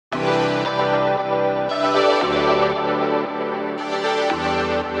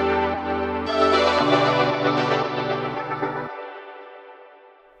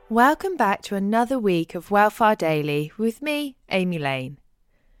Welcome back to another week of Welfare Daily with me, Amy Lane.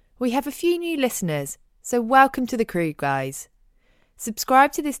 We have a few new listeners, so welcome to the crew, guys.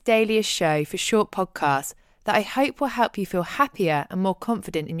 Subscribe to this daily show for short podcasts that I hope will help you feel happier and more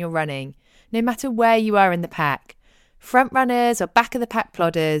confident in your running, no matter where you are in the pack, front runners or back of the pack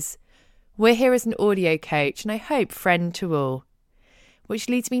plodders. We're here as an audio coach and I hope friend to all. Which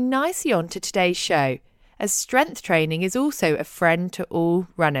leads me nicely on to today's show, as strength training is also a friend to all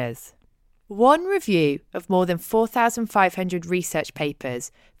runners. One review of more than 4,500 research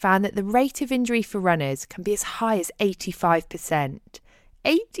papers found that the rate of injury for runners can be as high as 85%.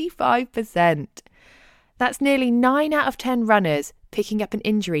 85%! That's nearly 9 out of 10 runners picking up an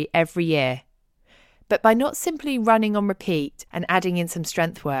injury every year. But by not simply running on repeat and adding in some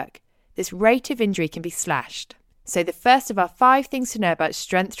strength work, this rate of injury can be slashed. So the first of our 5 things to know about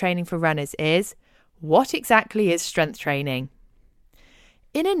strength training for runners is, what exactly is strength training?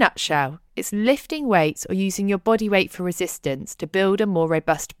 In a nutshell, it's lifting weights or using your body weight for resistance to build a more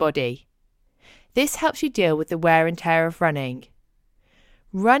robust body. This helps you deal with the wear and tear of running.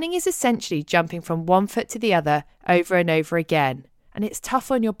 Running is essentially jumping from one foot to the other over and over again, and it's tough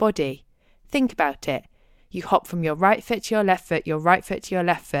on your body. Think about it. You hop from your right foot to your left foot, your right foot to your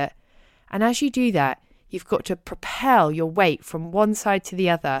left foot, and as you do that, you've got to propel your weight from one side to the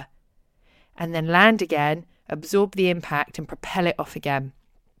other, and then land again, absorb the impact and propel it off again.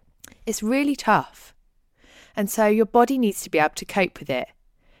 It's really tough. And so your body needs to be able to cope with it.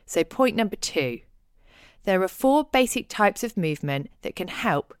 So point number 2, there are 4 basic types of movement that can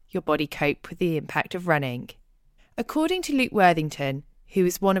help your body cope with the impact of running. According to Luke Worthington, who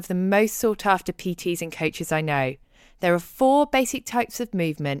is one of the most sought after PTs and coaches I know, there are 4 basic types of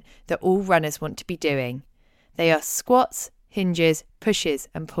movement that all runners want to be doing. They are squats, hinges, pushes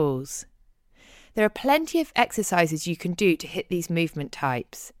and pulls. There are plenty of exercises you can do to hit these movement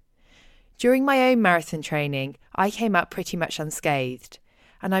types. During my own marathon training, I came out pretty much unscathed,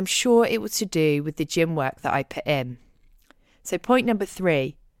 and I'm sure it was to do with the gym work that I put in. So point number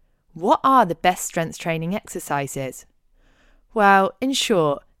 3, what are the best strength training exercises? Well, in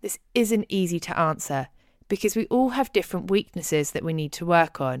short, this isn't easy to answer because we all have different weaknesses that we need to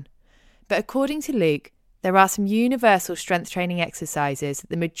work on. But according to Luke, there are some universal strength training exercises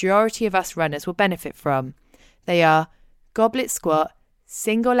that the majority of us runners will benefit from. They are goblet squat,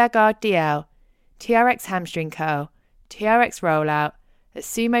 single leg RDL, TRX hamstring curl, TRX rollout, a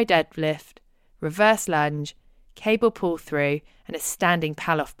sumo deadlift, reverse lunge, cable pull through, and a standing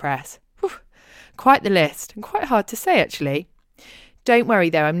Pallof press. Whew, quite the list, and quite hard to say actually. Don't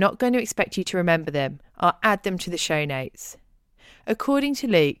worry though, I'm not going to expect you to remember them. I'll add them to the show notes. According to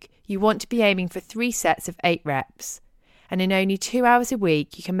Luke, you want to be aiming for 3 sets of 8 reps. And in only 2 hours a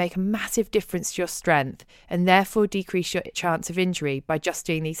week, you can make a massive difference to your strength and therefore decrease your chance of injury by just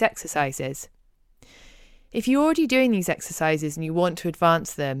doing these exercises. If you're already doing these exercises and you want to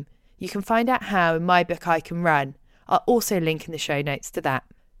advance them, you can find out how in my book I Can Run. I'll also link in the show notes to that.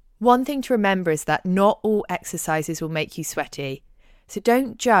 One thing to remember is that not all exercises will make you sweaty, so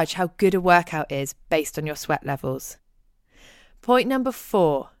don't judge how good a workout is based on your sweat levels. Point number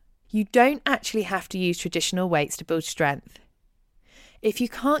 4. You don't actually have to use traditional weights to build strength. If you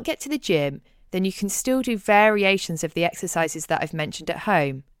can't get to the gym, then you can still do variations of the exercises that I've mentioned at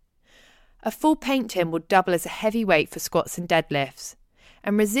home. A full paint tin will double as a heavy weight for squats and deadlifts,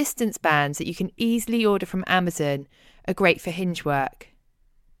 and resistance bands that you can easily order from Amazon are great for hinge work.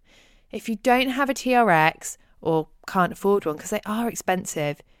 If you don't have a TRX or can't afford one because they are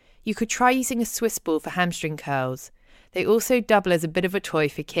expensive, you could try using a Swiss ball for hamstring curls. They also double as a bit of a toy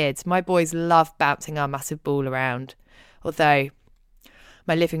for kids. My boys love bouncing our massive ball around, although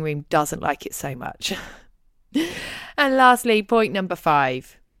my living room doesn't like it so much. And lastly, point number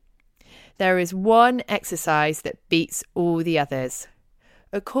 5. There is one exercise that beats all the others.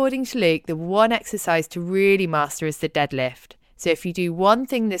 According to Luke, the one exercise to really master is the deadlift. So if you do one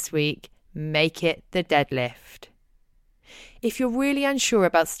thing this week, make it the deadlift. If you're really unsure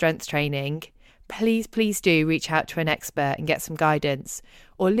about strength training, please do reach out to an expert and get some guidance.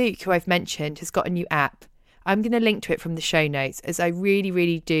 Or Luke, who I've mentioned, has got a new app. I'm going to link to it from the show notes as I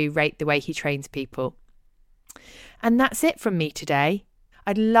really do rate the way he trains people. And that's it from me today.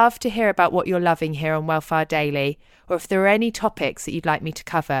 I'd love to hear about what you're loving here on Welfare Daily, or if there are any topics that you'd like me to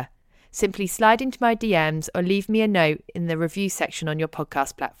cover. Simply slide into my DMs or leave me a note in the review section on your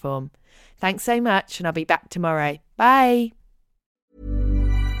podcast platform. Thanks so much, and I'll be back tomorrow. Bye.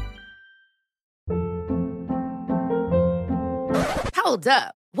 Hold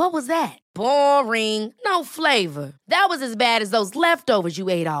up. What was that? Boring. No flavor. That was as bad as those leftovers you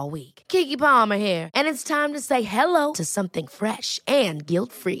ate all week. Keke Palmer here, and it's time to say hello to something fresh and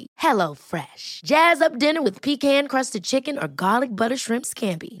guilt-free. Hello Fresh. Jazz up dinner with pecan-crusted chicken or garlic butter shrimp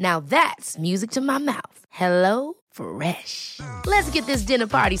scampi. Now that's music to my mouth. Hello Fresh. Let's get this dinner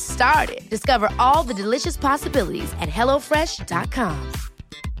party started. Discover all the delicious possibilities at hellofresh.com.